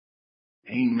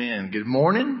Amen. Good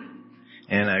morning.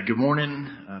 And good morning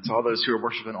to all those who are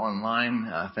worshiping online.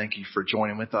 Thank you for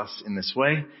joining with us in this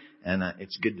way. And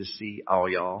it's good to see all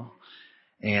y'all.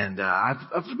 And I've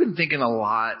been thinking a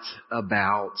lot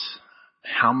about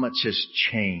how much has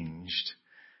changed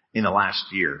in the last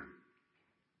year.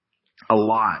 A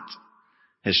lot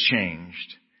has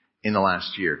changed in the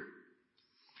last year.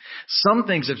 Some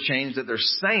things have changed that they're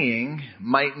saying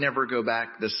might never go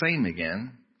back the same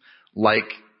again, like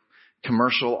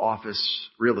commercial office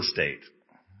real estate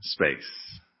space.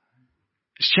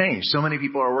 It's changed. So many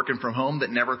people are working from home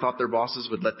that never thought their bosses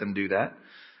would let them do that,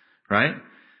 right?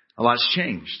 A lot's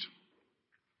changed.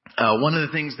 One of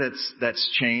the things that's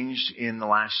changed in the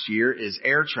last year is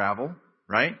air travel,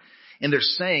 right? And they're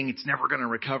saying it's never going to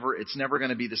recover. It's never going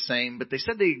to be the same. But they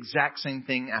said the exact same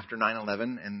thing after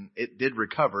 9/11, and it did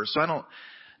recover. So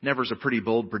never's a pretty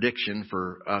bold prediction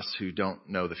for us who don't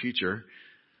know the future.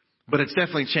 But it's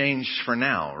definitely changed for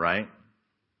now, right?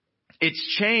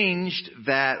 It's changed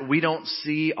that we don't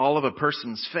see all of a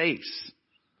person's face,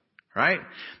 right?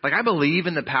 Like, I believe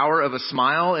in the power of a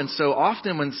smile. And so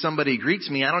often when somebody greets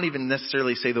me, I don't even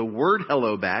necessarily say the word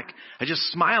hello back. I just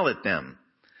smile at them.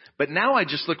 But now I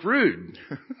just look rude.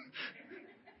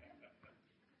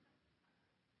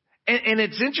 And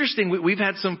it's interesting. We've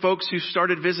had some folks who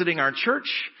started visiting our church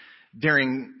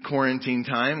during quarantine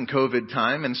time, COVID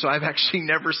time. And so I've actually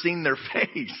never seen their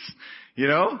face. You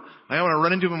know, I want to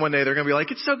run into them one day. They're going to be like,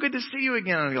 "It's so good to see you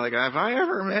again." And I'll be like, "Have I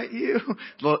ever met you?"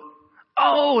 Well,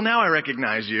 oh, now I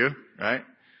recognize you, right?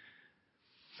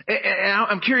 And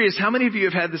I'm curious, how many of you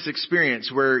have had this experience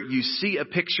where you see a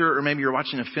picture, or maybe you're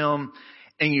watching a film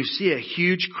and you see a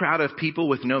huge crowd of people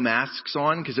with no masks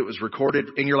on because it was recorded,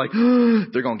 and you're like, "Oh,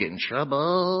 they're going to get in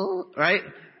trouble," right?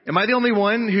 Am I the only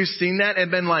one who's seen that and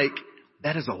been like,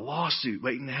 "That is a lawsuit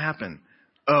waiting to happen"?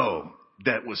 Oh,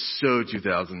 that was so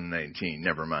 2019.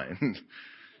 Never mind.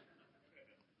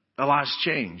 A lot's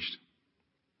changed.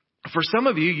 For some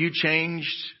of you, you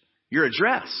changed your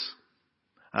address.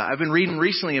 I've been reading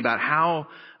recently about how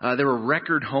there were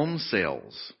record home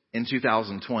sales in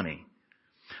 2020.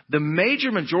 The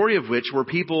major majority of which were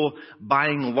people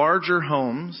buying larger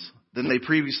homes than they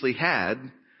previously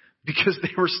had because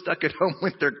they were stuck at home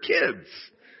with their kids.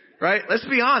 Right? Let's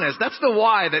be honest. That's the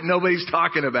why that nobody's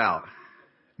talking about.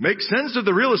 Make sense of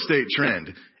the real estate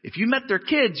trend. If you met their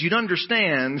kids, you'd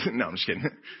understand. No, I'm just kidding.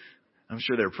 I'm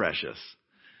sure they're precious.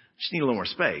 Just need a little more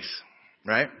space,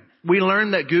 right? We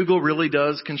learned that Google really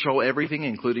does control everything,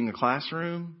 including the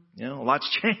classroom. You know, a lot's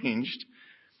changed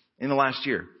in the last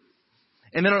year.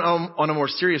 And then on a more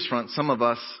serious front, some of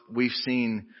us, we've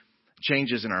seen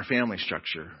changes in our family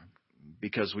structure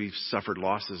because we've suffered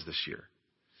losses this year.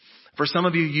 For some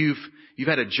of you, you've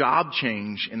had a job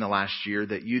change in the last year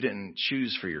that you didn't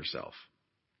choose for yourself.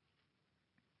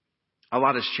 A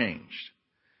lot has changed.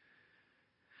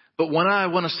 But what I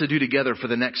want us to do together for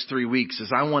the next 3 weeks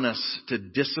is I want us to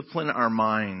discipline our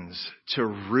minds to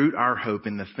root our hope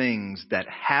in the things that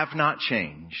have not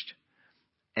changed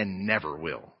and never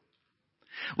will.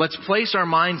 Let's place our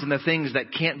minds in the things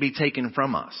that can't be taken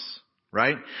from us.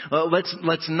 Right?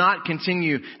 Let's not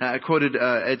continue. I quoted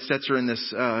Ed Stetzer in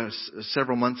this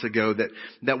several months ago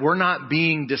that we're not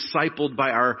being discipled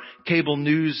by our cable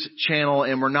news channel,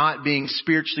 and we're not being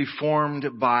spiritually formed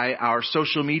by our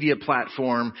social media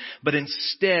platform, but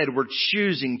instead we're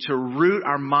choosing to root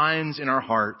our minds and our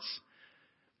hearts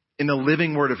in the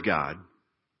living Word of God,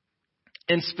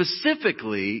 and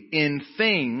specifically in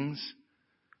things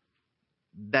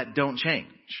that don't change.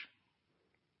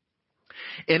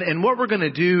 And what we're going to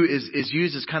do is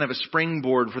use as kind of a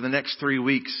springboard for the next 3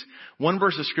 weeks. One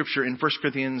verse of scripture in 1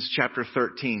 Corinthians chapter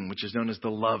 13, which is known as the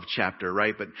love chapter,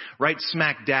 right? But right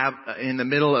smack dab in the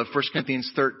middle of 1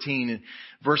 Corinthians 13,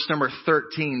 verse number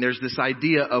 13, there's this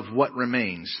idea of what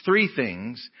remains. 3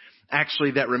 things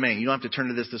actually that remain. You don't have to turn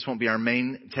to this. This won't be our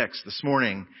main text this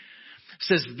morning. It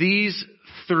says these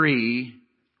 3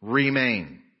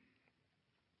 remain.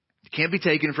 Can't be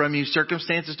taken from you.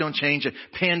 Circumstances don't change. A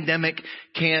pandemic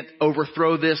can't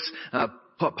overthrow this.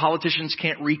 Politicians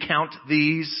can't recount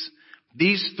these.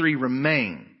 These 3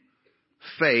 remain: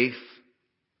 faith,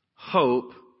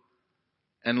 hope,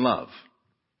 and love.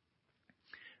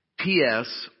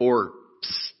 P.S. or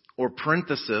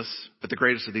parenthesis, but the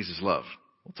greatest of these is love.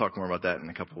 We'll talk more about that in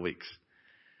a couple of weeks.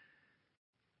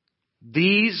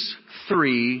 These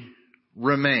 3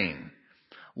 remain.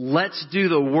 Let's do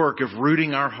the work of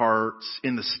rooting our hearts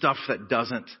in the stuff that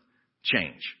doesn't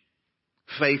change.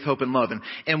 Faith, hope, and love.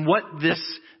 And what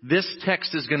this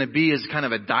text is going to be is kind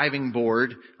of a diving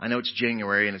board. I know it's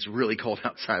January and it's really cold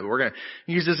outside, but we're going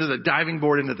to use this as a diving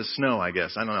board into the snow, I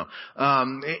guess. I don't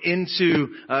know. Into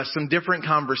some different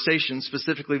conversations,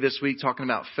 specifically this week talking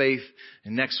about faith,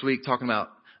 and next week talking about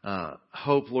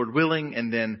hope, Lord willing,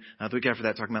 and then the week after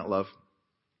that talking about love.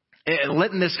 And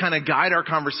letting this kind of guide our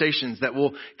conversations that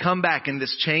will come back in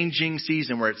this changing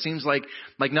season where it seems like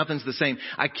nothing's the same.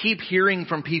 I keep hearing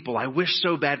from people, I wish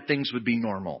so bad things would be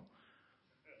normal.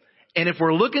 And if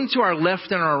we're looking to our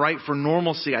left and our right for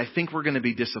normalcy, I think we're going to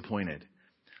be disappointed.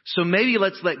 So maybe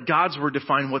let's let God's word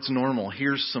define what's normal.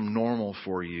 Here's some normal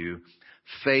for you.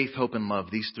 Faith, hope, and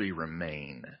love. These three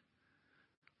remain.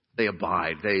 They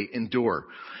abide. They endure.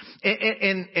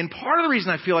 And part of the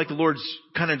reason I feel like the Lord's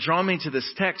kind of drawn me to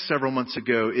this text several months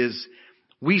ago is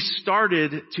we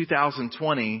started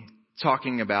 2020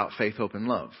 talking about faith, hope, and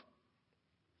love.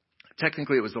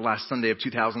 Technically, it was the last Sunday of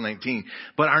 2019.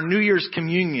 But our New Year's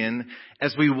communion,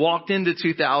 as we walked into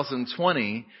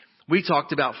 2020, we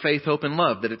talked about faith, hope, and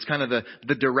love, that it's kind of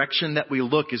the direction that we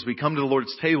look as we come to the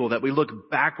Lord's table, that we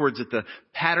look backwards at the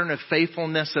pattern of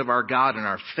faithfulness of our God, and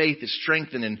our faith is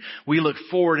strengthened, and we look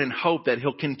forward in hope that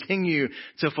He'll continue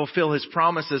to fulfill His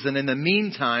promises. And in the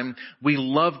meantime, we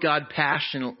love God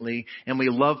passionately, and we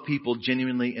love people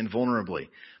genuinely and vulnerably.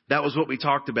 That was what we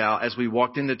talked about as we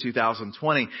walked into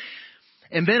 2020.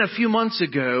 And then a few months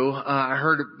ago, I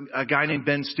heard a guy named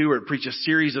Ben Stewart preach a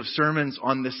series of sermons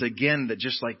on this again that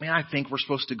just like, man, I think we're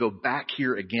supposed to go back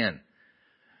here again.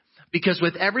 Because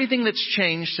with everything that's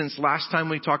changed since last time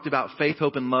we talked about faith,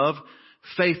 hope, and love,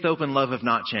 faith, hope, and love have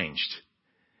not changed.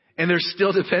 And they're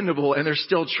still dependable, and they're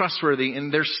still trustworthy,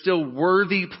 and they're still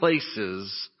worthy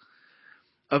places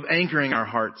of anchoring our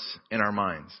hearts and our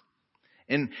minds.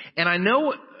 And I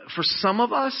know for some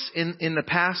of us in the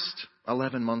past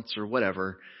 11 months or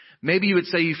whatever, maybe you would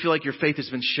say you feel like your faith has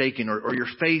been shaken or your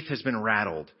faith has been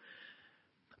rattled.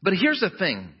 But here's the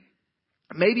thing.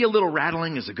 Maybe a little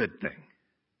rattling is a good thing.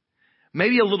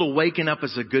 Maybe a little waking up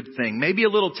is a good thing. Maybe a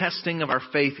little testing of our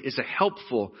faith is a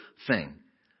helpful thing.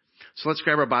 So let's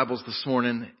grab our Bibles this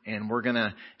morning, and we're going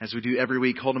to, as we do every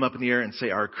week, hold them up in the air and say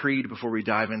our creed before we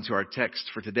dive into our text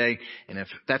for today. And if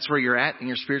that's where you're at in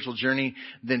your spiritual journey,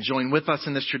 then join with us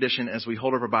in this tradition as we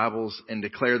hold up our Bibles and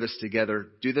declare this together.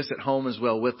 Do this at home as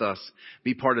well with us.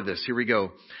 Be part of this. Here we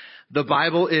go. The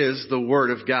Bible is the Word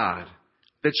of God.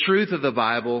 The truth of the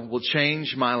Bible will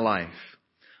change my life.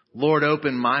 Lord,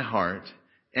 open my heart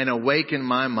and awaken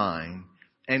my mind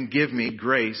and give me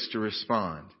grace to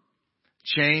respond.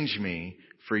 Change me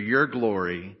for your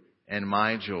glory and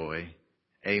my joy.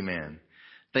 Amen.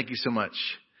 Thank you so much.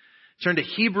 Turn to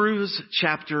Hebrews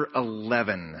chapter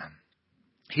 11.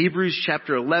 Hebrews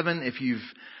chapter 11. If you've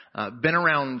been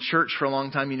around church for a long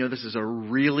time, you know this is a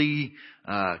really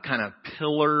kind of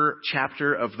pillar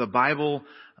chapter of the Bible.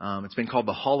 It's been called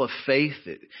the Hall of Faith.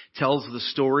 It tells the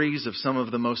stories of some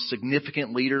of the most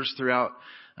significant leaders throughout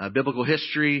biblical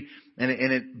history. And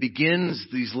it begins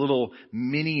these little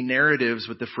mini narratives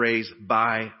with the phrase,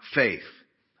 by faith.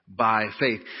 By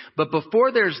faith. But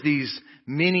before there's these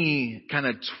mini kind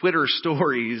of Twitter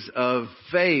stories of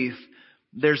faith,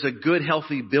 there's a good,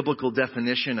 healthy biblical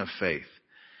definition of faith.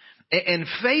 And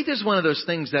faith is one of those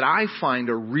things that I find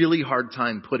a really hard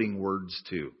time putting words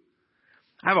to.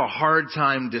 I have a hard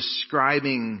time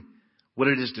describing what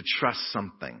it is to trust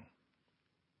something.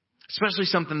 Especially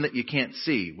something that you can't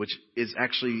see, which is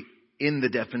actually in the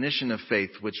definition of faith,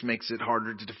 which makes it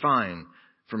harder to define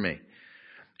for me.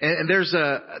 And there's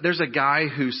a guy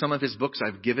who some of his books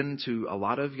I've given to a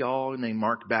lot of y'all named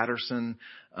Mark Batterson.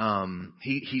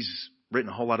 He's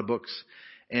written a whole lot of books,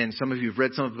 and some of you have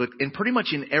read some of the books. And pretty much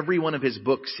in every one of his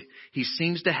books, he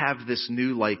seems to have this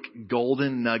new like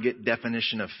golden nugget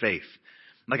definition of faith.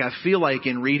 Like I feel like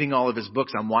in reading all of his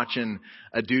books, I'm watching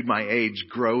a dude my age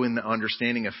grow in the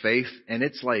understanding of faith, and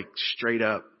it's like straight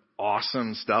up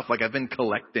awesome stuff. Like I've been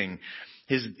collecting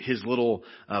his little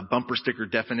bumper sticker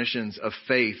definitions of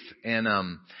faith, and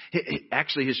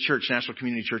actually his church, National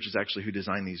Community Church, is actually who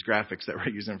designed these graphics that we're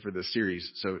using for this series.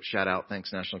 So shout out,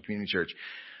 thanks National Community Church.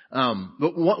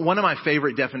 But one of my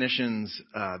favorite definitions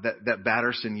that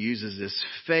Batterson uses is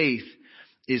faith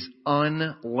is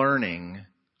unlearning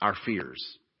our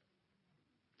fears.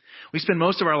 We spend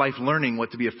most of our life learning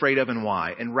what to be afraid of and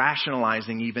why, and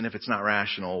rationalizing, even if it's not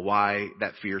rational, why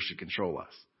that fear should control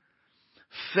us.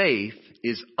 Faith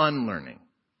is unlearning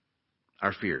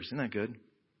our fears. Isn't that good?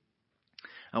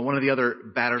 One of the other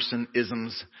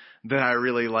Batterson-isms that I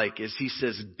really like is he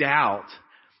says, doubt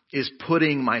is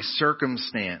putting my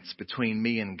circumstance between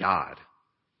me and God.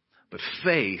 But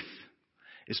faith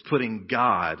is putting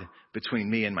God between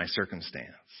me and my circumstance.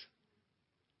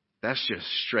 That's just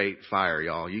straight fire,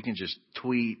 y'all. You can just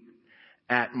tweet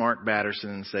at Mark Batterson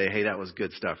and say, hey, that was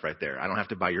good stuff right there. I don't have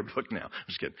to buy your book now. I'm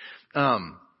just kidding.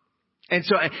 And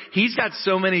so he's got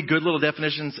so many good little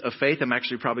definitions of faith. I'm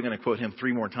actually probably going to quote him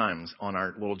 3 more times on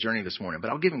our little journey this morning.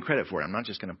 But I'll give him credit for it. I'm not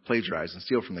just going to plagiarize and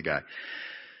steal from the guy.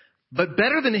 But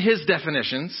better than his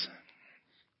definitions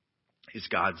is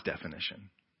God's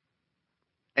definition.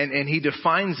 And he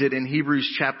defines it in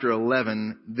Hebrews chapter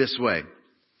 11 this way.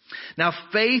 Now,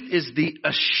 faith is the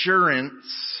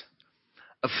assurance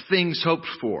of things hoped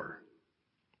for.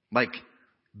 Like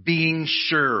being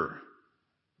sure.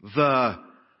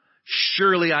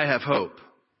 Surely I have hope.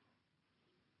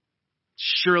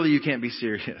 Surely you can't be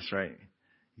serious, right?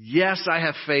 Yes, I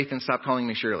have faith, and stop calling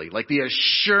me Shirley. Like the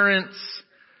assurance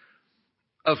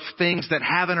of things that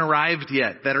haven't arrived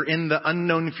yet, that are in the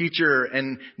unknown future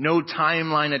and no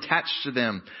timeline attached to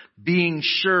them. Being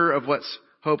sure of what's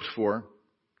hoped for.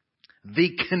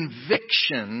 The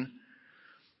conviction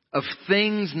of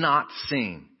things not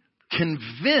seen.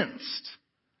 Convinced.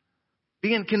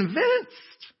 Being convinced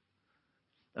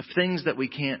of things that we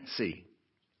can't see.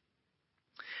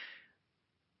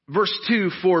 Verse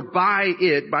 2, for by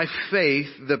faith,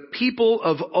 the people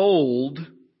of old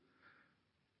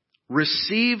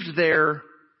received their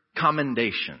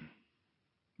commendation,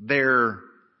 their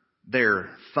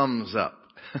thumbs up,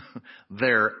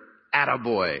 their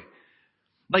attaboy.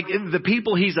 Like the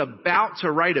people he's about to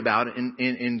write about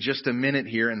in just a minute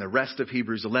here in the rest of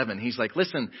Hebrews 11, he's like,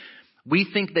 listen, we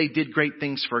think they did great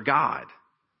things for God,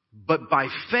 but by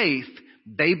faith,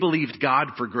 they believed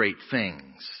God for great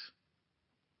things.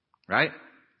 Right?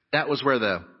 That was where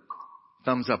the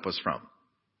thumbs up was from.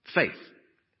 Faith.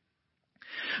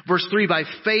 Verse 3, by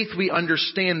faith we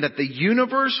understand that the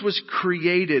universe was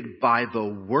created by the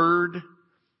word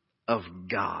of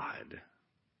God.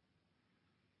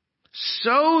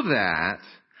 So that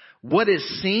what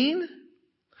is seen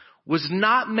was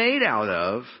not made out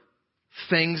of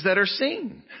things that are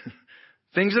seen.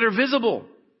 Things that are visible.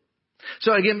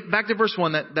 So again, back to verse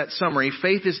 1, that summary.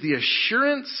 Faith is the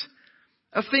assurance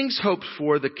of things hoped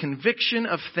for, the conviction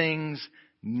of things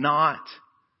not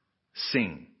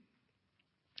seen.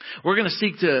 We're going to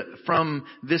seek to, from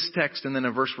this text and then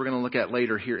a verse we're going to look at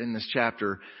later here in this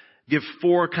chapter, give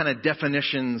 4 kind of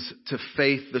definitions to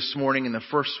faith this morning. And the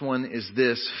first one is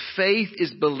this: faith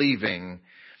is believing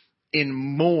in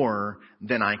more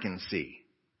than I can see.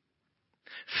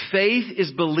 Faith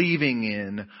is believing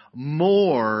in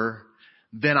more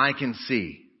than I can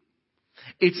see.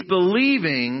 It's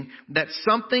believing that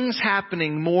something's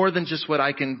happening more than just what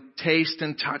I can taste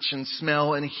and touch and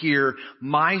smell and hear.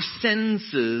 My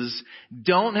senses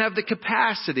don't have the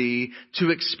capacity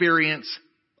to experience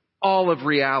all of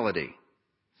reality.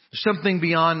 There's something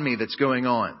beyond me that's going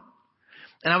on.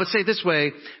 And I would say it this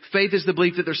way, faith is the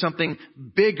belief that there's something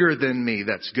bigger than me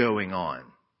that's going on.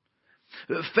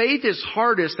 Faith is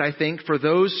hardest, I think, for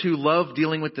those who love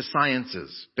dealing with the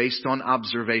sciences based on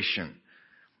observation.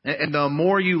 And the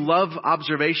more you love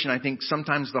observation, I think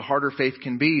sometimes the harder faith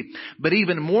can be. But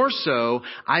even more so,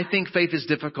 I think faith is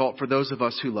difficult for those of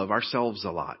us who love ourselves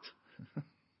a lot.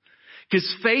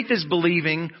 Because faith is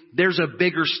believing there's a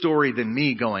bigger story than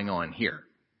me going on here.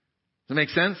 Does that make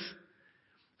sense?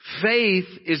 Faith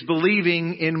is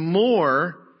believing in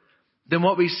more than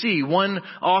what we see. One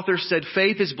author said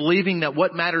faith is believing that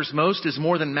what matters most is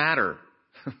more than matter.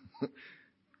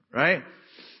 Right?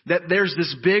 That there's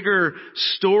this bigger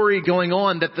story going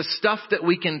on, that the stuff that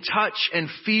we can touch and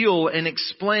feel and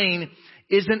explain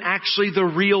isn't actually the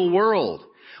real world.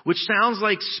 Which sounds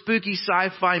like spooky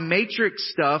sci-fi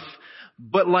Matrix stuff,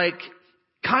 but like,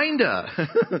 kinda.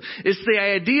 It's the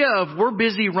idea of we're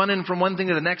busy running from one thing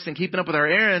to the next and keeping up with our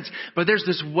errands, but there's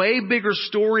this way bigger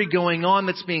story going on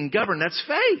that's being governed. That's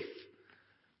faith.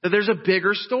 That there's a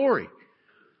bigger story.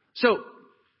 So, have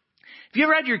you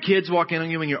ever had your kids walk in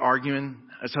on you when you're arguing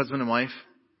as husband and wife?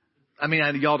 I mean,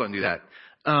 y'all don't do that.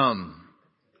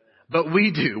 But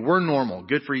we do. We're normal.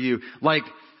 Good for you. Like,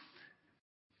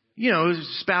 you know,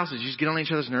 spouses, you just get on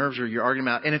each other's nerves or you're arguing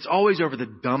about, and it's always over the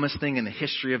dumbest thing in the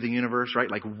history of the universe,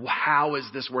 right? Like, how is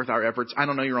this worth our efforts? I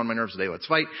don't know, you're on my nerves today. Let's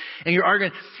fight. And you're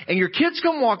arguing, and your kids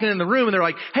come walking in the room and they're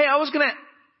like, hey,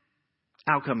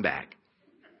 I'll come back.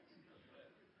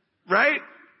 Right?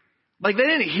 Like they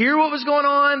didn't hear what was going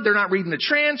on. They're not reading the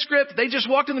transcript. They just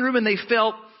walked in the room and they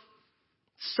felt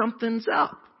something's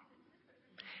up.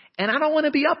 And I don't want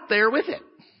to be up there with it.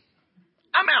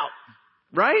 I'm out.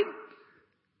 Right?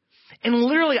 And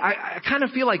literally, I kind of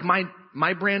feel like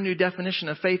my brand new definition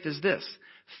of faith is this.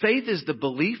 Faith is the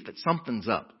belief that something's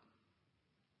up.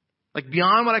 Like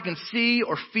beyond what I can see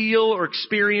or feel or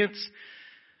experience,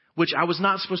 which I was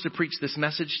not supposed to preach this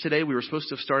message today. We were supposed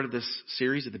to have started this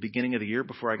series at the beginning of the year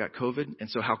before I got COVID. And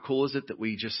so how cool is it that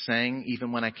we just sang,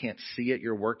 even when I can't see it,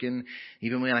 you're working.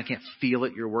 Even when I can't feel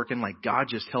it, you're working. Like God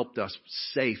just helped us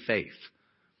say faith.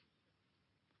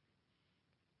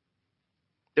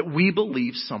 That we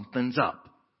believe something's up.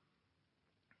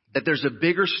 That there's a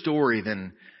bigger story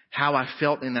than how I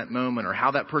felt in that moment or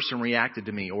how that person reacted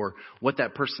to me or what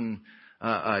that person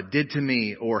did to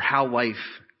me or how life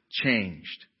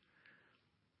changed.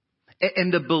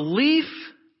 And the belief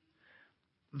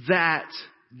that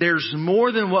there's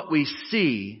more than what we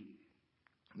see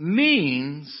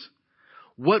means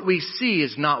what we see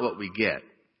is not what we get.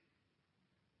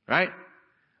 Right?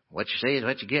 What you say is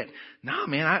what you get. No,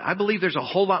 man, I believe there's a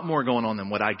whole lot more going on than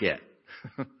what I get.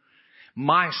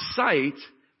 My sight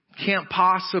can't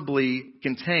possibly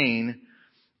contain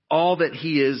all that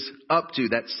he is up to.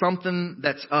 That's something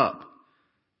that's up.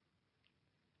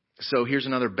 So here's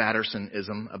another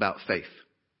Batterson-ism about faith.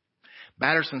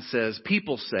 Batterson says,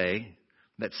 people say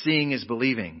that seeing is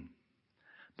believing.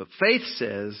 But faith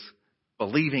says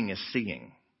believing is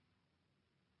seeing.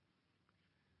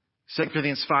 2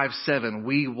 Corinthians 5:7,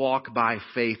 we walk by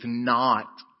faith, not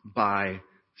by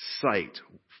sight.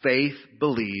 Faith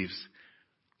believes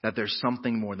that there's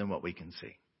something more than what we can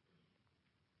see.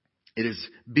 It is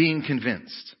being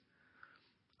convinced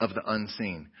of the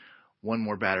unseen. One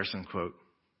more Batterson quote.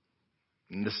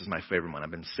 And this is my favorite one.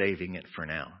 I've been saving it for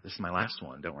now. This is my last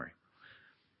one. Don't worry.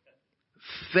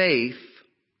 Faith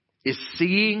is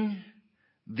seeing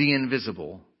the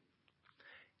invisible,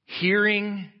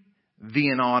 hearing the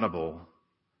inaudible,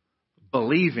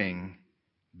 believing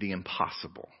the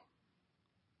impossible.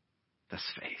 That's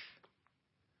faith.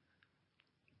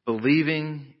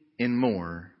 Believing in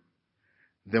more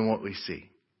than what we see.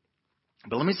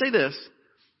 But let me say this,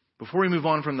 before we move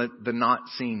on from the not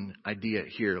seen idea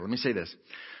here, let me say this.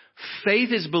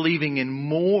 Faith is believing in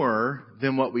more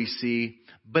than what we see,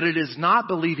 but it is not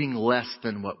believing less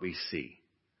than what we see.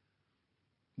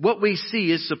 What we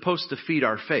see is supposed to feed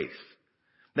our faith.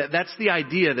 That's the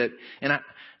idea that,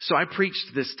 so I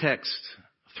preached this text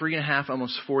 3.5,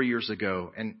 almost 4 years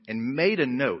ago and made a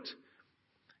note.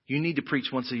 You need to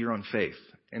preach once a year on faith.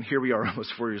 And here we are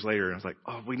almost 4 years later. And I was like,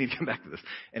 oh, we need to come back to this.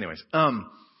 Anyways,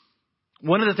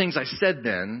 one of the things I said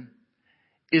then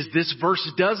is this verse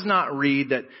does not read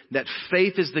that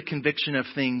faith is the conviction of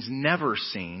things never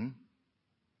seen,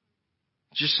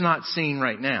 just not seen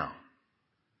right now.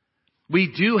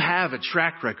 We do have a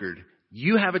track record.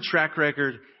 You have a track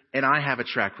record, and I have a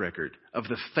track record of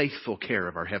the faithful care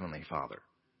of our Heavenly Father.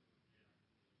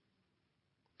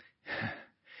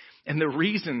 And the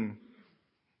reason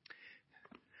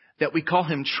that we call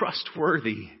him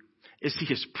trustworthy is he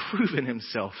has proven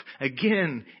himself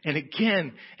again and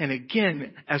again and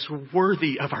again as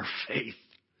worthy of our faith.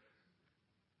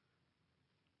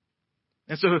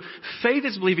 And so faith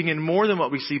is believing in more than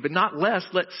what we see, but not less.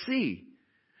 Let's see.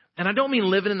 And I don't mean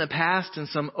living in the past in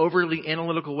some overly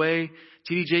analytical way.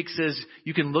 T.D. Jakes says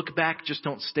you can look back, just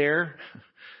don't stare.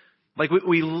 Like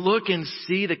we look and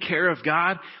see the care of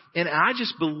God. And I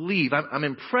just believe, I'm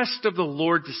impressed of the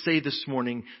Lord to say this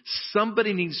morning,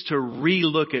 somebody needs to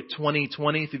relook at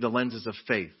 2020 through the lenses of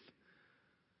faith.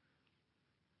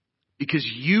 Because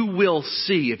you will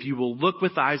see, if you will look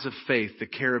with eyes of faith, the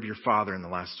care of your Father in the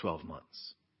last 12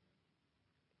 months.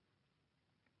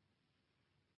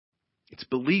 It's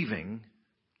believing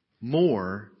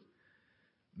more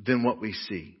than what we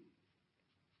see.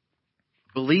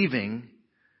 Believing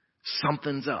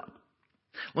something's up.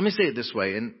 Let me say it this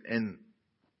way, and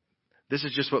this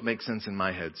is just what makes sense in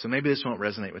my head. So maybe this won't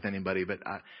resonate with anybody, but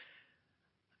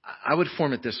I would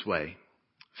form it this way.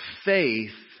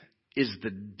 Faith is the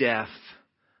death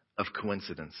of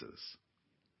coincidences.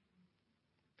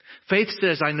 Faith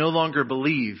says, I no longer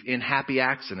believe in happy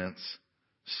accidents.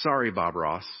 Sorry, Bob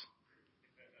Ross.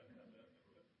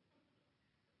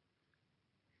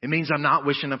 It means I'm not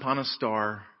wishing upon a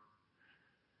star.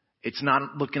 It's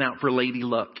not looking out for Lady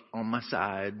Luck on my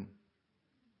side.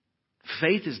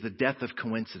 Faith is the death of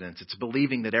coincidence. It's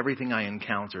believing that everything I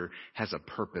encounter has a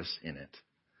purpose in it.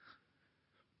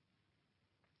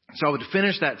 So I would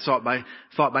finish that thought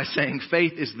by saying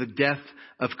faith is the death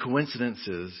of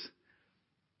coincidences,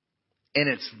 and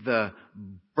it's the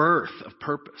birth of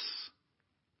purpose.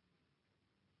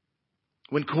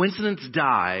 When coincidences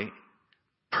die,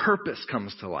 purpose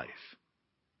comes to life.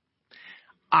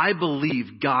 I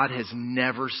believe God has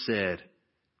never said,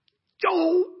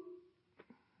 "Go."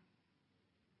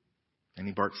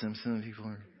 Any Bart Simpson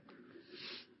people?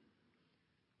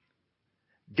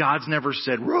 God's never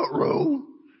said, "Ruh-roh."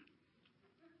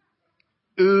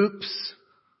 Oops.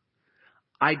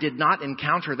 I did not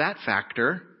encounter that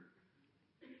factor.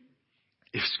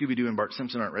 If Scooby-Doo and Bart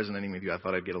Simpson aren't resonating with you, I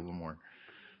thought I'd get a little more.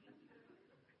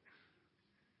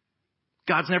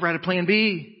 God's never had a plan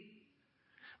B.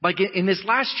 Like in this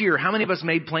last year, how many of us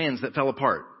made plans that fell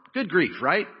apart? Good grief,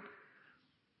 right?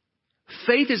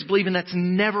 Faith is believing that's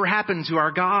never happened to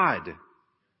our God.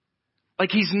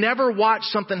 Like He's never watched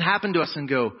something happen to us and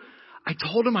go, I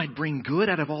told Him I'd bring good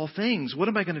out of all things. What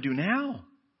am I going to do now?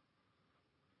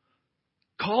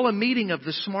 Call a meeting of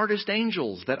the smartest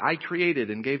angels that I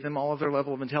created and gave them all of their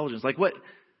level of intelligence. Like what?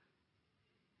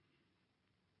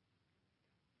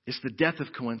 It's the death of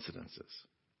coincidences.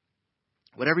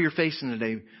 Whatever you're facing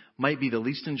today might be the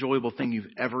least enjoyable thing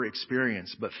you've ever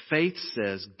experienced, but faith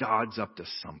says God's up to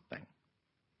something.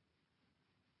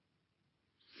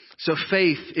 So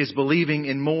faith is believing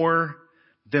in more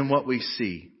than what we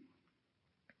see.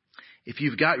 If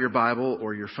you've got your Bible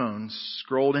or your phone,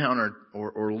 scroll down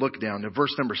or look down to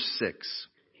verse number 6.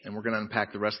 And we're going to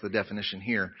unpack the rest of the definition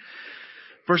here.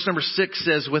 Verse number 6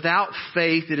 says, without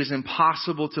faith it is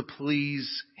impossible to please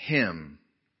Him.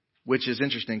 Which is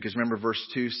interesting because remember verse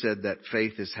 2 said that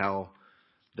faith is how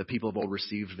the people of old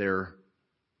received their,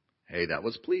 hey, that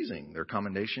was pleasing, their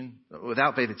commendation.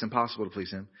 Without faith it's impossible to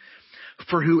please Him.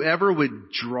 For whoever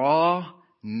would draw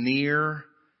near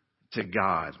to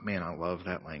God. Man, I love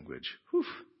that language. Whew.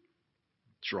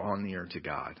 Draw near to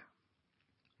God.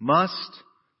 Must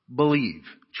believe,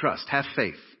 trust, have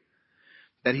faith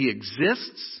that He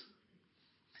exists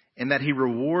and that He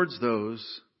rewards those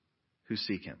who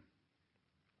seek Him.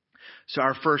 So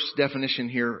our first definition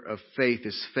here of faith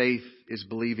is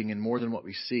believing in more than what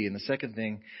we see. And the second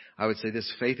thing I would say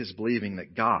this, faith is believing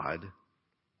that God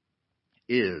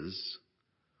is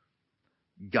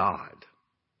God.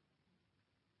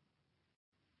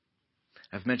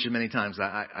 I've mentioned many times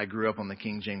that I grew up on the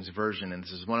King James Version, and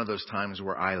this is one of those times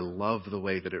where I love the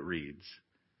way that it reads.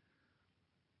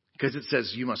 Because it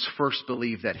says you must first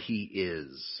believe that He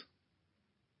is.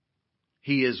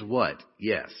 He is what?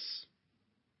 Yes.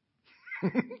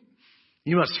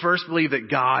 You must first believe that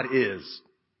God is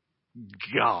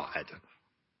God.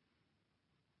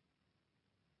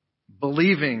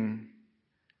 Believing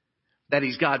that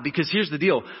He's God. Because here's the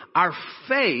deal. Our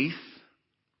faith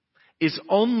is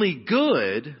only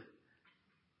good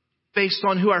based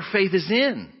on who our faith is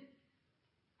in.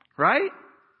 Right?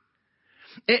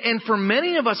 And for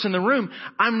many of us in the room,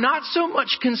 I'm not so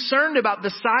much concerned about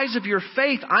the size of your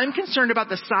faith. I'm concerned about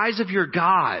the size of your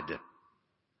God.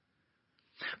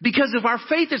 Because if our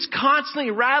faith is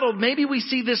constantly rattled, maybe we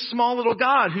see this small little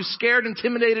God who's scared,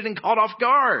 intimidated, and caught off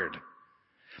guard.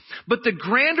 But the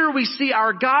grander we see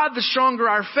our God, the stronger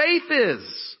our faith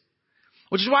is.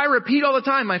 Which is why I repeat all the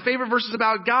time, my favorite verses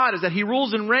about God is that He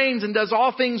rules and reigns and does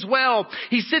all things well.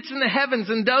 He sits in the heavens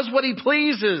and does what He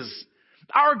pleases.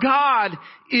 Our God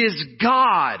is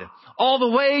God. All the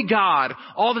way God.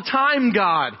 All the time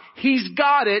God. He's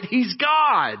got it. He's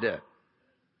God.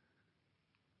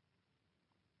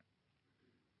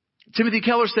 Timothy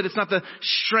Keller said it's not the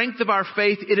strength of our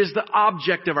faith, it is the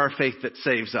object of our faith that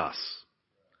saves us.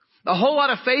 A whole lot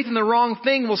of faith in the wrong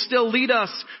thing will still lead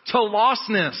us to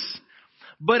lostness.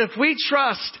 But if we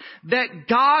trust that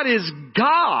God is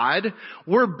God,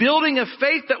 we're building a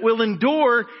faith that will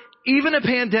endure even a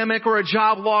pandemic or a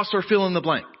job loss or fill in the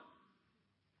blank.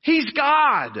 He's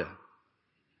God.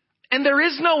 And there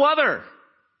is no other.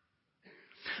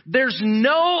 There's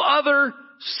no other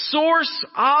source,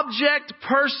 object,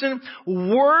 person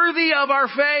worthy of our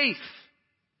faith.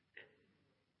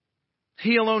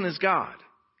 He alone is God.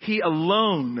 He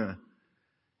alone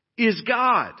is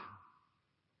God.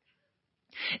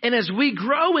 And as we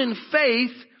grow in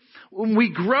faith, when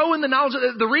we grow in the knowledge,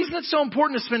 the reason it's so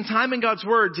important to spend time in God's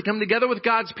Word, to come together with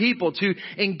God's people, to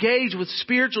engage with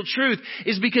spiritual truth,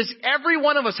 is because every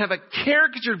one of us have a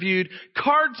caricature-viewed,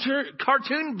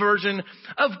 cartoon version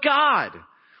of God.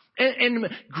 And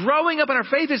growing up in our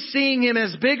faith is seeing Him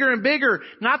as bigger and bigger.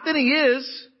 Not that He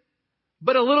is,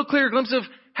 but a little clearer glimpse of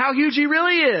how huge He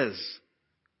really is.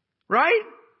 Right?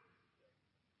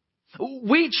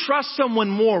 We trust someone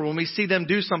more when we see them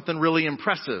do something really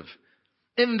impressive.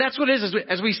 And that's what it is.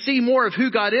 As we see more of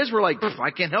who God is, we're like,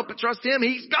 I can't help but trust Him.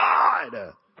 He's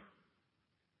God.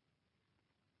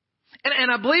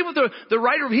 And I believe what the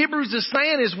writer of Hebrews is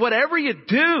saying is whatever you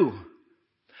do,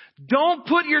 don't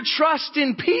put your trust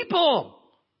in people.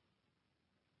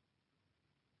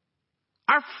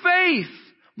 Our faith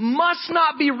must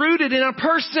not be rooted in a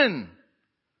person.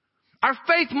 Our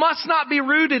faith must not be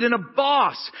rooted in a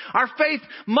boss. Our faith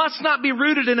must not be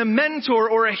rooted in a mentor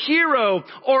or a hero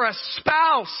or a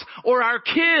spouse or our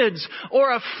kids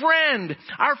or a friend.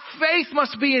 Our faith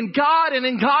must be in God and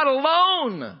in God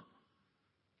alone.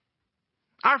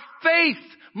 Our faith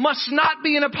must not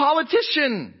be in a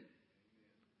politician.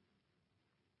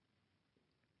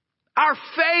 Our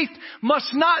faith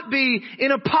must not be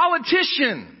in a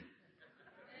politician.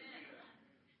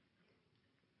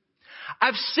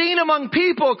 I've seen among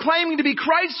people claiming to be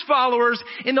Christ followers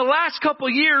in the last couple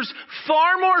of years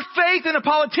far more faith in a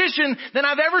politician than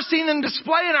I've ever seen them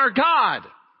display in our God.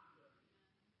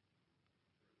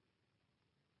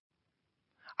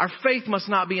 Our faith must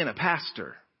not be in a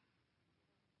pastor.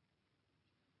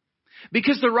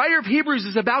 Because the writer of Hebrews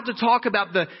is about to talk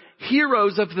about the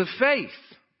heroes of the faith.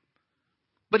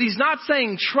 But he's not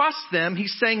saying trust them.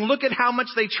 He's saying look at how much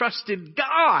they trusted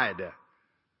God.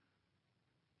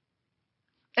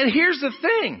 And here's the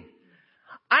thing.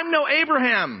 I'm no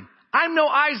Abraham. I'm no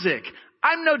Isaac.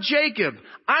 I'm no Jacob.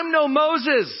 I'm no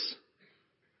Moses.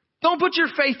 Don't put your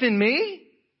faith in me.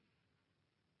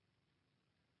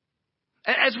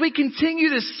 As we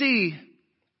continue to see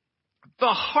the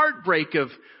heartbreak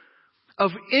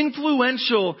of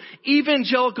influential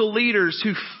evangelical leaders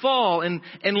who fall and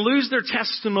lose their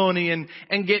testimony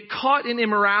and get caught in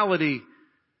immorality,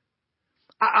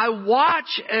 I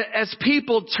watch as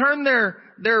people turn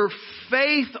their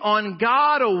faith on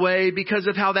God away because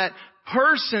of how that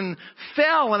person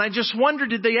fell. And I just wonder,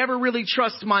 did they ever really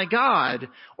trust my God?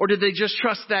 Or did they just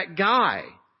trust that guy?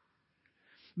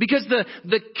 Because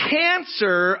the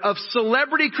cancer of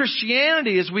celebrity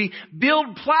Christianity is we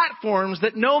build platforms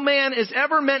that no man is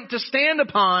ever meant to stand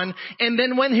upon. And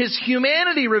then when his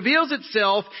humanity reveals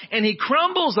itself and he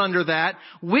crumbles under that,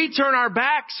 we turn our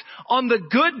backs on the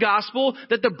good gospel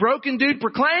that the broken dude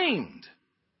proclaimed.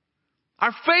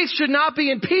 Our faith should not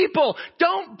be in people.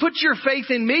 Don't put your faith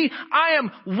in me. I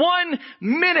am 1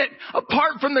 minute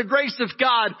apart from the grace of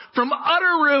God, from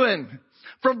utter ruin,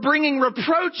 from bringing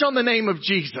reproach on the name of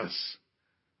Jesus.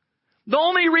 The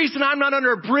only reason I'm not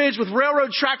under a bridge with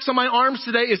railroad tracks on my arms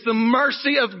today is the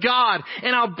mercy of God.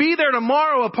 And I'll be there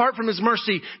tomorrow apart from His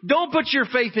mercy. Don't put your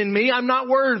faith in me. I'm not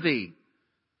worthy.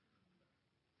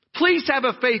 Please have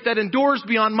a faith that endures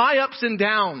beyond my ups and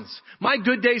downs, my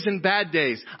good days and bad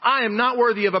days. I am not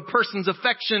worthy of a person's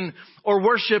affection or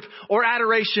worship or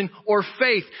adoration or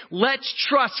faith. Let's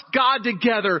trust God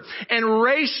together and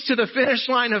race to the finish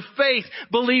line of faith,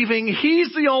 believing He's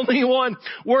the only one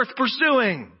worth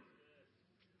pursuing.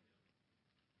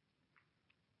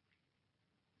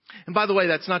 And by the way,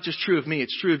 that's not just true of me.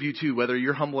 It's true of you too, whether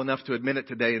you're humble enough to admit it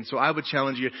today. And so I would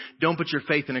challenge you, don't put your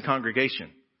faith in a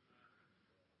congregation.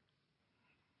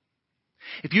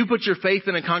 If you put your faith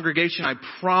in a congregation, I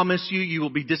promise you, you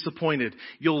will be disappointed.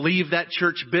 You'll leave that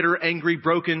church bitter, angry,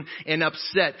 broken, and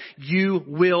upset. You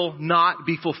will not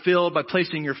be fulfilled by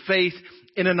placing your faith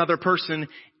in another person,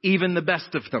 even the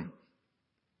best of them.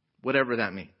 Whatever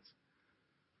that means.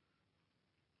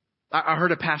 I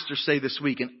heard a pastor say this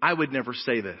week, and I would never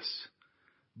say this,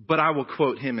 but I will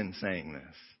quote him in saying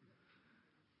this.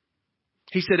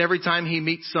 He said every time he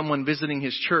meets someone visiting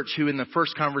his church who in the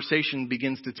first conversation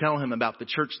begins to tell him about the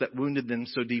church that wounded them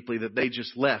so deeply that they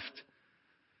just left.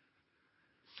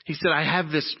 He said, I have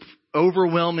this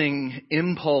overwhelming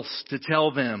impulse to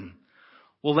tell them,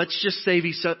 well, let's just save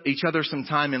each other some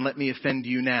time and let me offend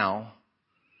you now.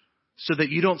 So that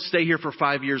you don't stay here for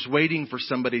 5 years waiting for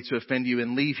somebody to offend you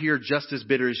and leave here just as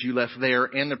bitter as you left there,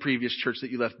 and the previous church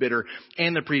that you left bitter,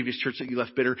 and the previous church that you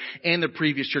left bitter, and the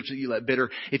previous church that you left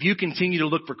bitter. If you continue to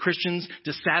look for Christians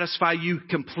to satisfy you,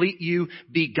 complete you,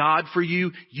 be God for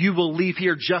you, you will leave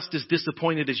here just as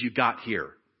disappointed as you got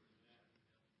here.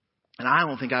 And I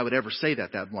don't think I would ever say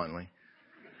that bluntly.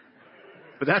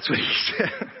 But that's what he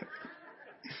said.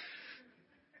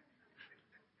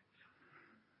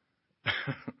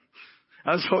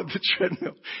 I was on the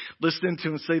treadmill listening to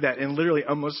him say that and literally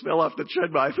almost fell off the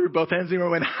treadmill. I threw both hands in the air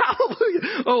and went,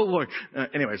 hallelujah. Oh, Lord.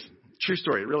 Anyways, true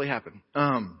story. It really happened.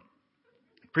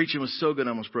 Preaching was so good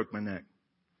I almost broke my neck.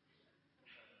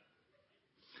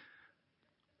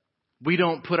 We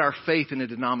don't put our faith in a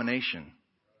denomination.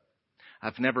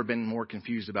 I've never been more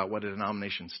confused about what a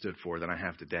denomination stood for than I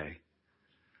have today.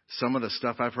 Some of the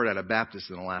stuff I've heard out of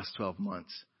Baptists in the last 12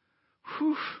 months.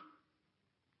 Whew.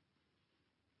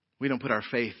 We don't put our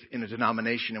faith in a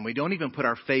denomination, and we don't even put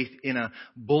our faith in a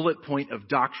bullet point of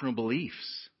doctrinal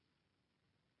beliefs.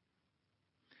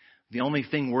 The only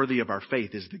thing worthy of our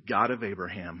faith is the God of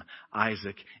Abraham,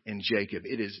 Isaac, and Jacob.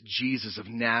 It is Jesus of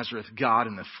Nazareth, God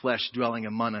in the flesh dwelling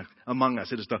among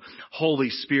us. It is the Holy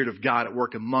Spirit of God at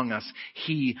work among us.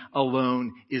 He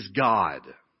alone is God.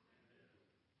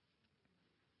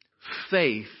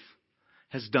 Faith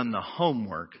has done the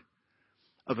homework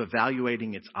of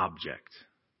evaluating its object.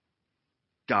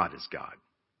 God is God.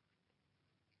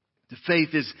 The faith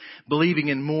is believing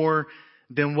in more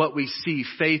than what we see.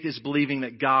 Faith is believing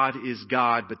that God is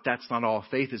God, but that's not all.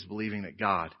 Faith is believing that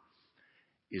God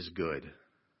is good.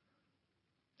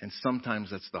 And sometimes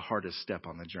that's the hardest step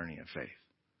on the journey of faith.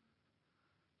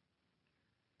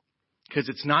 Because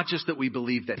it's not just that we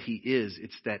believe that He is,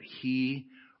 it's that He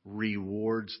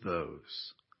rewards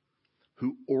those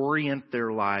who orient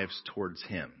their lives towards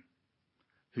Him,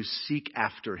 who seek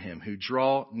after Him, who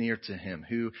draw near to Him,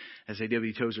 who, as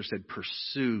A.W. Tozer said,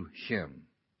 pursue Him.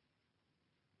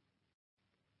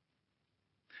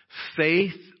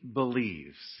 Faith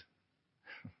believes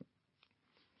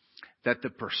that the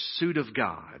pursuit of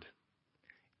God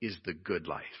is the good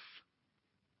life.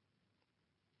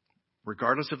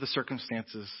 Regardless of the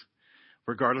circumstances,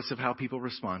 regardless of how people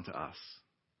respond to us,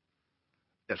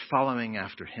 that following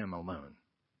after Him alone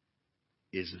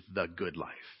is the good life.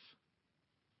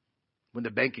 When the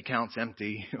bank account's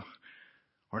empty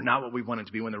or not what we want it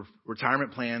to be, when the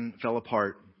retirement plan fell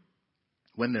apart,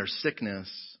 when there's sickness,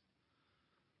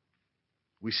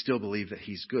 we still believe that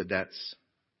He's good. That's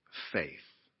faith.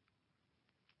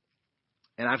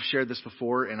 And I've shared this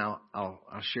before, and I'll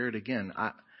share it again.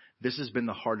 This has been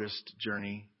the hardest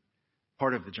journey,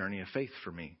 part of the journey of faith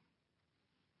for me.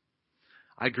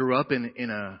 I grew up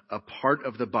in a part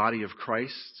of the body of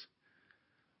Christ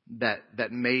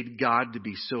that made God to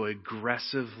be so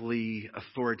aggressively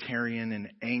authoritarian and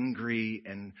angry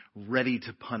and ready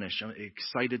to punish. I'm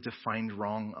excited to find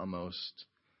wrong almost.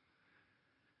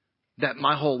 That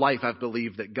my whole life I've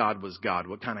believed that God was God.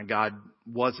 What kind of God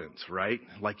wasn't, right?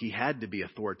 Like He had to be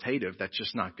authoritative. That's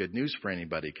just not good news for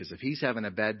anybody. Because if He's having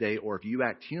a bad day or if you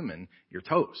act human, you're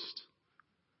toast.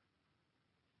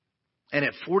 And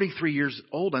at 43 years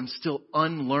old, I'm still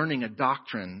unlearning a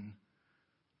doctrine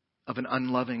of an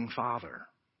unloving Father.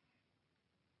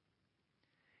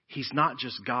 He's not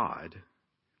just God.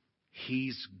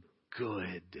 He's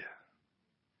good.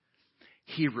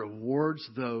 He rewards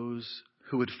those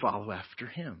who would follow after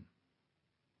Him.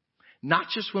 Not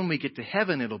just when we get to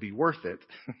heaven, it'll be worth it.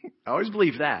 I always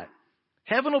believe that.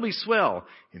 Heaven will be swell.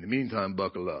 In the meantime,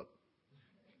 buckle up.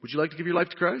 Would you like to give your life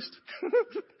to Christ?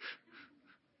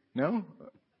 No?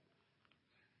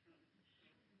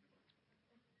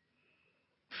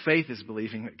 Faith is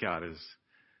believing that God is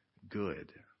good.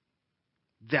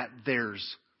 That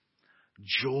there's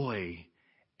joy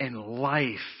and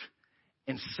life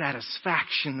and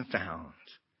satisfaction found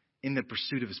in the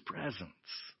pursuit of His presence.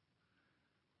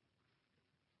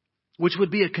 Which would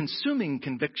be a consuming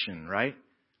conviction, right?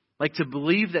 Like to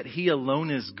believe that He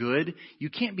alone is good, you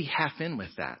can't be half in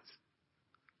with that.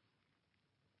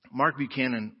 Mark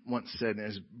Buchanan once said, and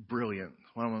it's brilliant,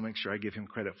 I want to make sure I give him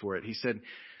credit for it. He said,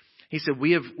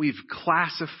 we've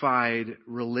classified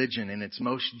religion in its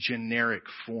most generic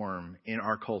form in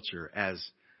our culture as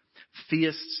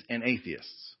theists and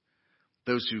atheists.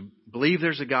 Those who believe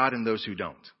there's a God and those who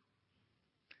don't.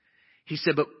 He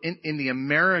said, but in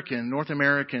the North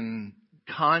American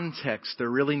context, there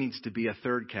really needs to be a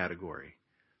third category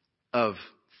of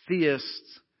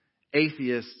theists,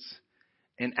 atheists,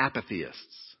 and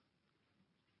apatheists.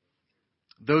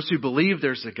 Those who believe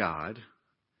there's a God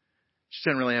just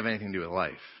doesn't really have anything to do with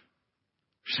life.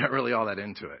 She's not really all that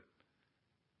into it.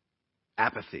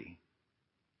 Apathy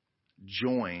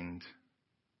joined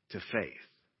to faith.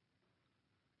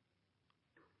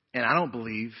 And I don't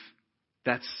believe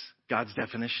that's God's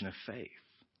definition of faith.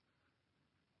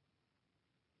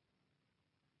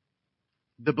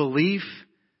 The belief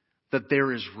that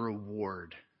there is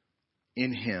reward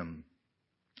in Him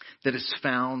that is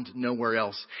found nowhere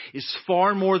else is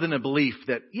far more than a belief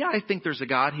that, yeah, I think there's a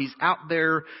God. He's out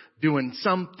there doing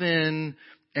something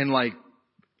and like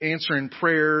answering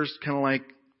prayers, kind of like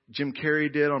Jim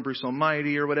Carrey did on Bruce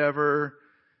Almighty or whatever. It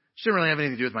shouldn't really have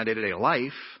anything to do with my day-to-day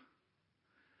life.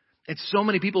 And so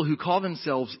many people who call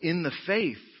themselves in the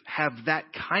faith have that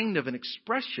kind of an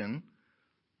expression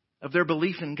of their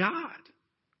belief in God.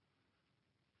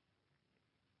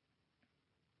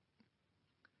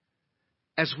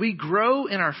 As we grow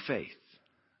in our faith,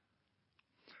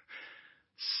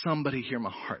 somebody hear my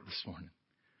heart this morning.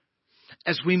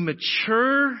 As we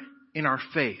mature in our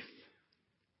faith,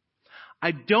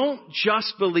 I don't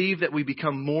just believe that we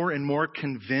become more and more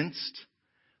convinced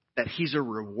that He's a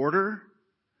rewarder.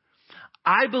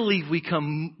 I believe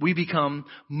we become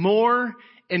more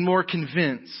and more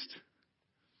convinced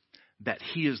that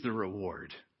He is the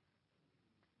reward.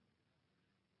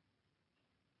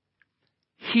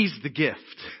 He's the gift.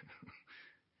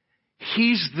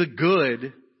 He's the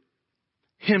good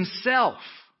Himself.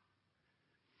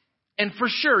 And for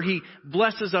sure, He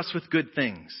blesses us with good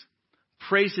things.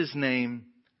 Praise His name.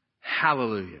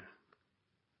 Hallelujah.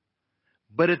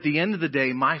 But at the end of the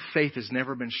day, my faith has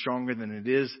never been stronger than it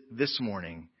is this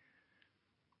morning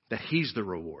that He's the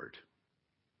reward.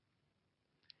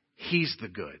 He's the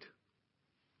good.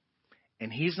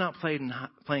 And He's not playing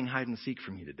hide and seek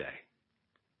for me today.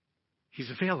 He's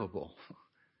available.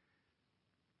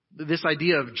 This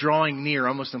idea of drawing near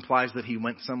almost implies that He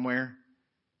went somewhere.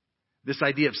 This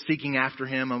idea of seeking after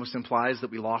Him almost implies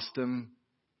that we lost Him.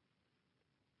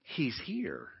 He's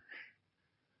here.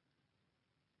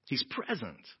 He's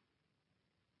present.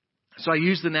 So I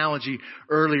used the analogy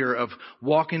earlier of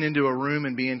walking into a room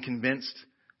and being convinced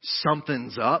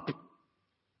something's up.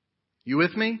 You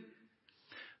with me?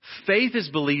 Faith is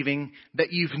believing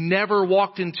that you've never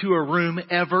walked into a room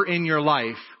ever in your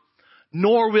life,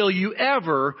 nor will you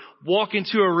ever walk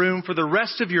into a room for the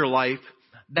rest of your life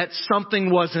that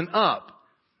something wasn't up.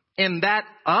 And that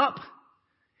up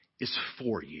is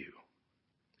for you.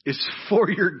 Is for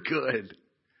your good.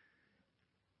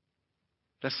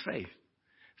 That's faith.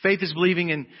 Faith is believing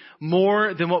in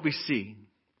more than what we see.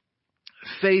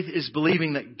 Faith is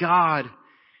believing that God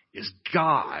is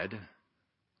God.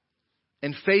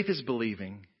 And faith is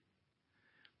believing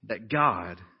that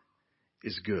God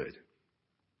is good.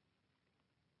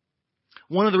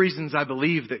 One of the reasons I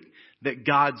believe that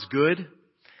God's good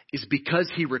is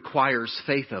because He requires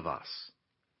faith of us.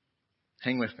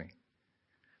 Hang with me.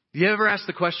 You ever ask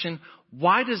the question,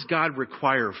 why does God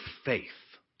require faith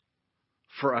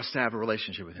for us to have a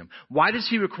relationship with Him? Why does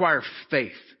He require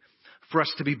faith for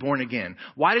us to be born again?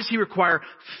 Why does He require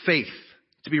faith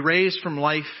to be raised from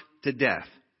life to death?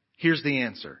 Here's the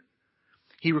answer.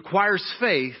 He requires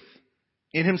faith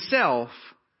in Himself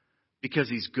because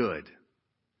He's good.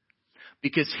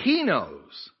 Because He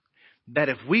knows that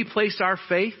if we place our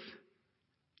faith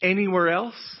anywhere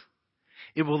else,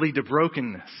 it will lead to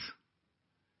brokenness,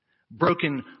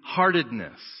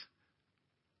 brokenheartedness,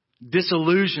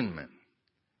 disillusionment,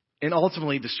 and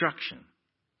ultimately destruction.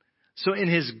 So in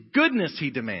His goodness, He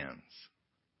demands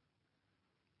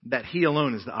that He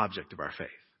alone is the object of our faith.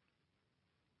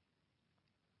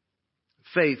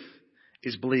 Faith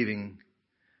is believing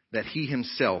that He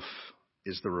Himself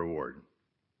is the reward.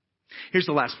 Here's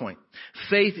the last point.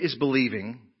 Faith is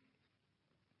believing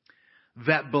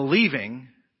that believing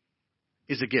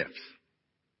is a gift.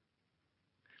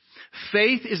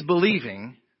 Faith is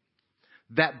believing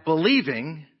that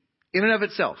believing in and of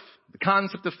itself, the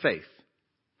concept of faith,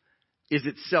 is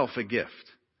itself a gift.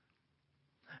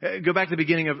 Go back to the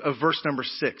beginning of verse number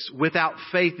 6. Without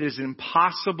faith, it is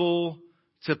impossible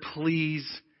to please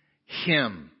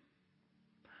Him.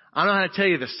 I don't know how to tell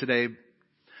you this today,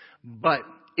 but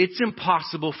it's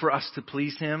impossible for us to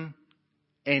please Him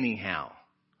anyhow.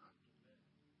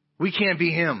 We can't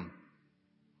be Him.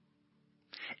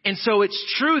 And so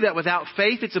it's true that without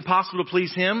faith, it's impossible to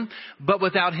please Him, but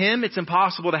without Him, it's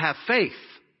impossible to have faith.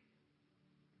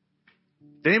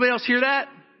 Did anybody else hear that?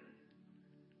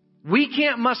 We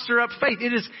can't muster up faith.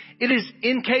 It is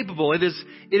incapable. It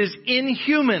is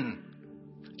inhuman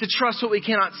to trust what we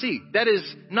cannot see. That is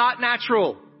not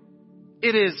natural.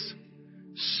 It is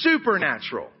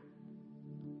supernatural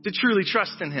to truly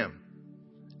trust in Him.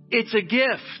 It's a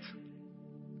gift.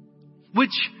 Which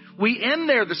we end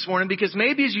there this morning because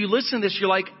maybe as you listen to this, you're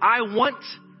like, I want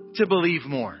to believe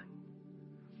more.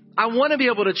 I want to be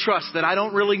able to trust that I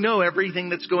don't really know everything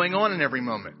that's going on in every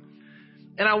moment.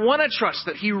 And I want to trust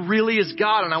that He really is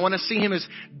God, and I want to see Him as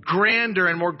grander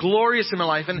and more glorious in my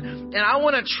life. And I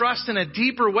want to trust in a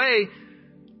deeper way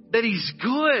that He's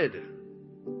good.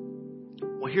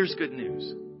 Well, here's good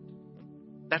news.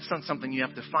 That's not something you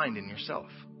have to find in yourself.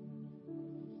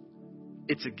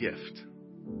 It's a gift.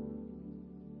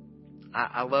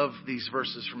 I love these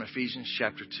verses from Ephesians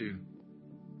chapter 2.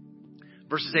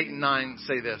 Verses 8 and 9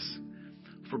 say this.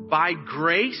 For by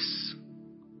grace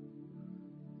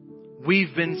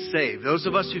we've been saved. Those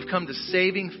of us who've come to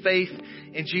saving faith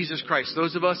in Jesus Christ.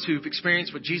 Those of us who've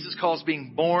experienced what Jesus calls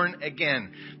being born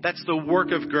again. That's the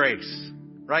work of grace,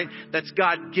 right? That's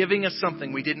God giving us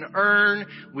something we didn't earn.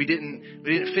 We didn't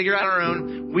figure out our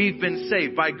own. We've been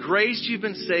saved. By grace you've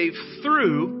been saved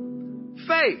through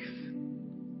faith.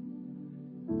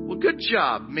 Well, good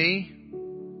job, me.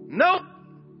 Nope.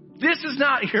 This is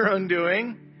not your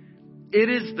undoing. It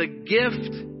is the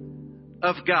gift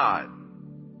of God.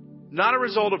 Not a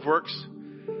result of works,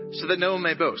 so that no one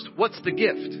may boast. What's the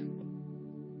gift?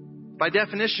 By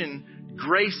definition,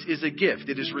 grace is a gift.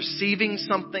 It is receiving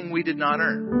something we did not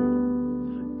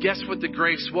earn. Guess what the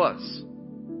grace was?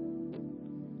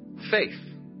 Faith.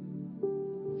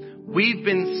 We've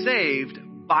been saved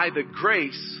by the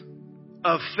grace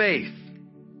of faith.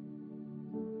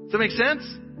 Does that make sense?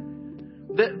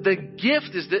 The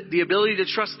gift is the ability to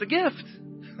trust the gift.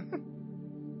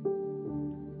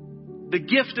 The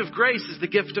gift of grace is the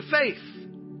gift of faith.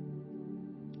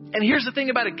 And here's the thing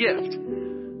about a gift.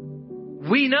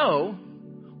 We know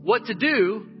what to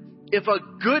do if a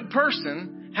good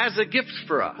person has a gift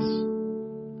for us.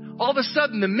 All of a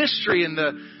sudden, the mystery and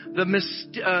the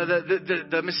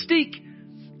mystique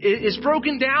is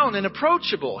broken down and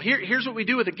approachable. Here's what we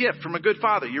do with a gift from a good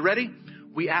father. You ready?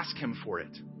 We ask him for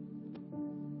it.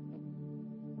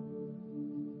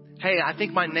 Hey, I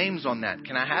think my name's on that.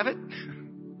 Can I have it?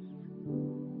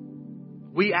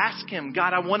 We ask him,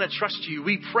 God, I want to trust you.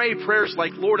 We pray prayers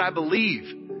like, Lord, I believe.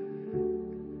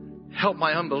 Help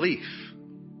my unbelief.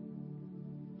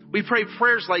 We pray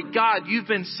prayers like, God, you've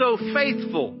been so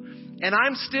faithful and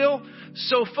I'm still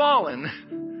so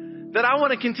fallen that I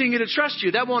want to continue to trust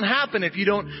you. That won't happen if you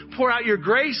don't pour out your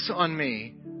grace on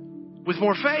me with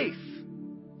more faith.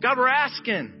 God, we're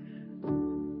asking.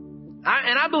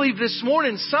 And I believe this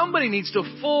morning somebody needs to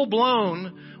full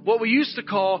blown, what we used to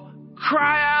call,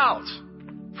 cry out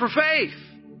for faith.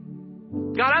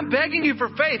 God, I'm begging you for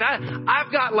faith.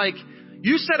 I've got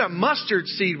you said a mustard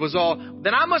seed was all,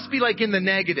 then I must be in the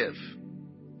negative.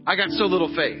 I got so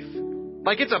little faith.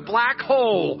 It's a black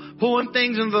hole pulling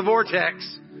things into the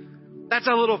vortex. That's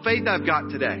how little faith I've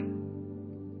got today.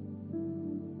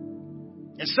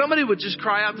 And somebody would just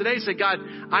cry out today and say, God,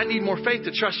 I need more faith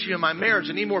to trust you in my marriage.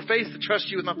 I need more faith to trust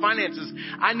you with my finances.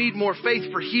 I need more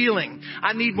faith for healing.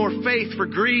 I need more faith for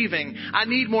grieving. I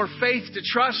need more faith to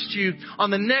trust you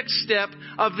on the next step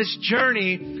of this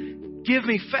journey. Give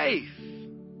me faith.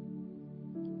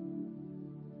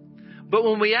 But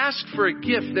when we ask for a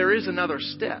gift, there is another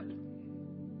step.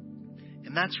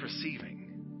 And that's receiving.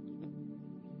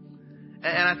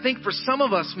 And I think for some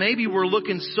of us, maybe we're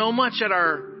looking so much at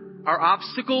our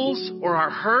obstacles or our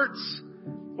hurts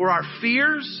or our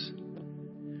fears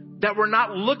that we're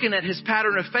not looking at his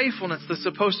pattern of faithfulness that's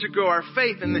supposed to grow our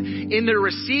faith. And in the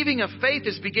receiving of faith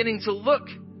is beginning to look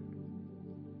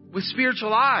with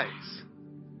spiritual eyes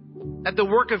at the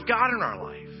work of God in our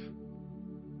life.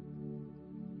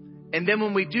 And then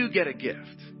when we do get a gift,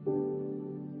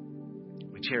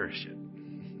 we cherish it.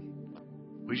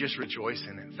 We just rejoice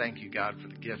in it. Thank you, God, for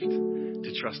the gift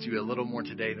to trust you a little more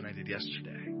today than I did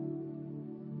yesterday.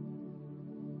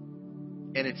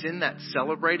 And it's in that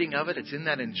celebrating of it, it's in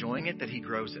that enjoying it that he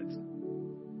grows it.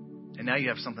 And now you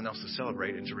have something else to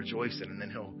celebrate and to rejoice in, and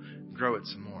then he'll grow it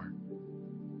some more.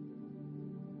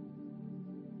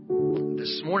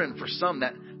 This morning, for some,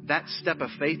 that step of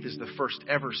faith is the first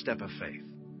ever step of faith.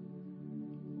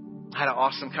 I had an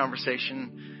awesome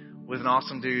conversation with an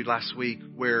awesome dude last week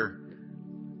where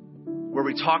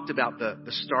we talked about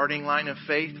the starting line of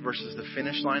faith versus the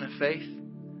finish line of faith.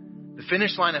 The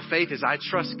finish line of faith is I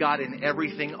trust God in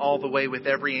everything all the way with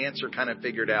every answer kind of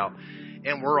figured out.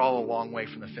 And we're all a long way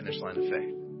from the finish line of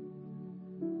faith.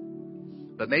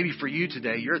 But maybe for you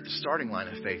today, you're at the starting line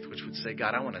of faith, which would say,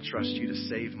 God, I want to trust you to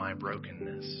save my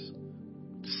brokenness,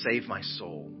 to save my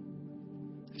soul,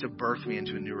 to birth me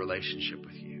into a new relationship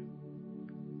with you.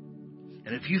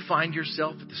 And if you find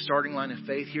yourself at the starting line of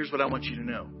faith, here's what I want you to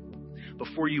know.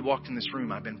 Before you walked in this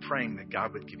room, I've been praying that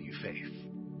God would give you faith.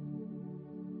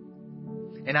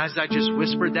 And as I just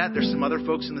whispered that, there's some other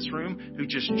folks in this room who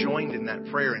just joined in that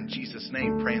prayer in Jesus'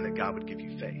 name, praying that God would give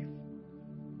you faith.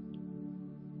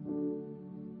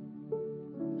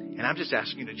 And I'm just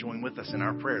asking you to join with us in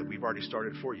our prayer. We've already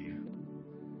started for you.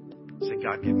 Say,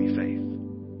 God, give me faith.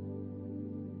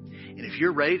 And if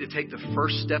you're ready to take the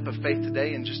first step of faith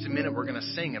today, in just a minute, we're going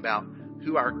to sing about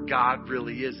who our God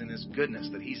really is and his goodness,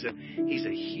 that he's a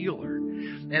healer.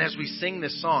 And as we sing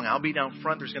this song, I'll be down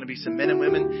front. There's going to be some men and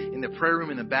women in the prayer room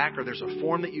in the back, or there's a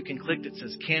form that you can click that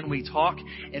says, can we talk?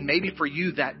 And maybe for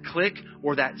you, that click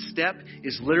or that step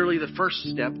is literally the first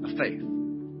step of faith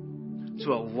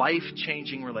to a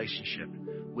life-changing relationship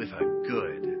with a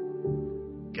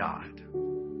good God.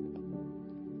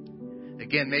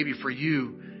 Again, maybe for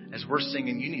you, as we're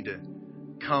singing, you need to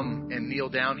come and kneel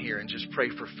down here and just pray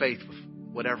for faith with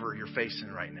whatever you're facing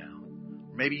right now.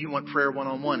 Maybe you want prayer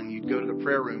one-on-one and you'd go to the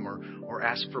prayer room or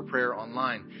ask for prayer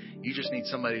online. You just need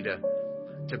somebody to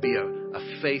be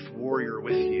a faith warrior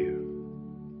with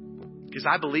you. Because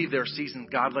I believe there are seasons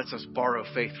God lets us borrow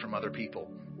faith from other people.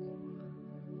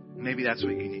 Maybe that's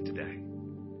what you need today.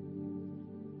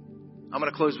 I'm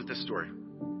going to close with this story.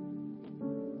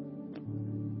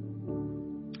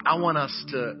 I want us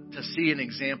to see an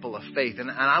example of faith.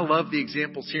 And I love the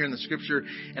examples here in the scripture.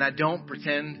 And I don't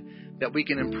pretend that we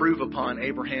can improve upon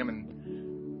Abraham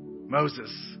and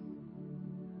Moses.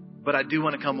 But I do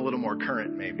want to come a little more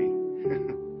current, maybe.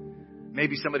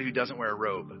 Maybe somebody who doesn't wear a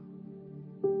robe.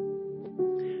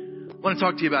 I want to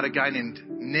talk to you about a guy named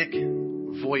Nick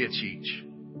Vujicic.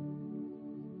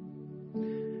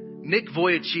 Nick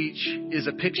Vujicic is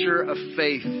a picture of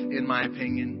faith, in my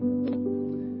opinion.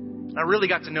 I really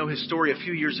got to know his story a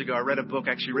few years ago. I read a book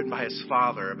actually written by his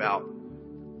father about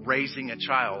raising a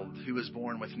child who was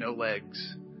born with no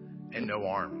legs and no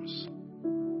arms.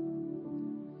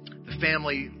 The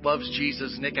family loves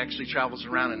Jesus. Nick actually travels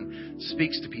around and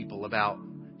speaks to people about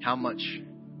how much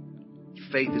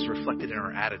faith is reflected in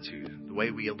our attitude, the way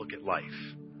we look at life.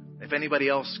 If anybody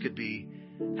else could be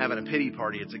having a pity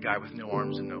party, it's a guy with no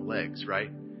arms and no legs, right?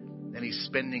 And he's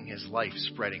spending his life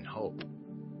spreading hope.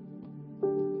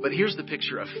 But here's the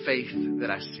picture of faith that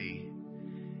I see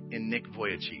in Nick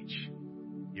Vujicic.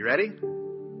 You ready?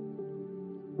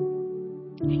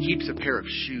 He keeps a pair of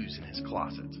shoes in his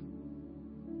closet.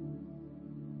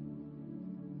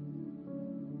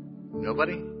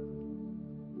 Nobody?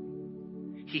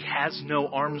 He has no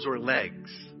arms or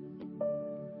legs.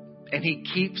 And he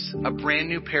keeps a brand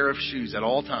new pair of shoes at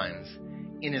all times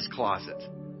in his closet.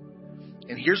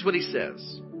 And here's what he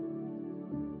says.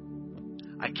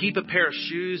 I keep a pair of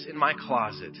shoes in my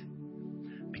closet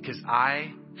because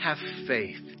I have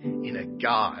faith in a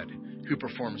God who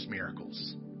performs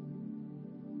miracles.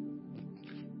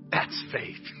 That's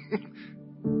faith.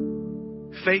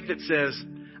 Faith that says,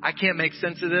 I can't make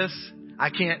sense of this.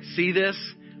 I can't see this.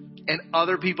 And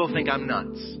other people think I'm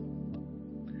nuts.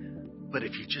 But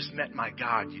if you just met my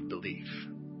God, you'd believe.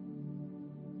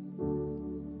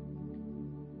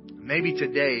 Maybe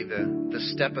today the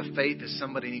step of faith is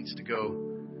somebody needs to go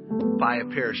buy a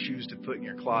pair of shoes to put in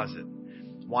your closet.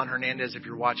 Juan Hernandez, if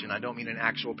you're watching, I don't mean an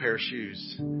actual pair of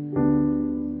shoes.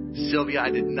 Sylvia, I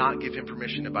did not give him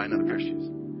permission to buy another pair of shoes.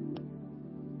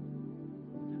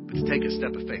 But to take a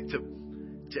step of faith,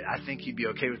 I think you'd be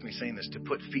okay with me saying this, to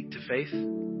put feet to faith,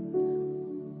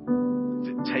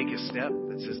 to take a step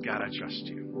that says, God, I trust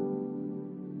you.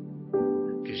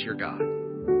 Because you're God.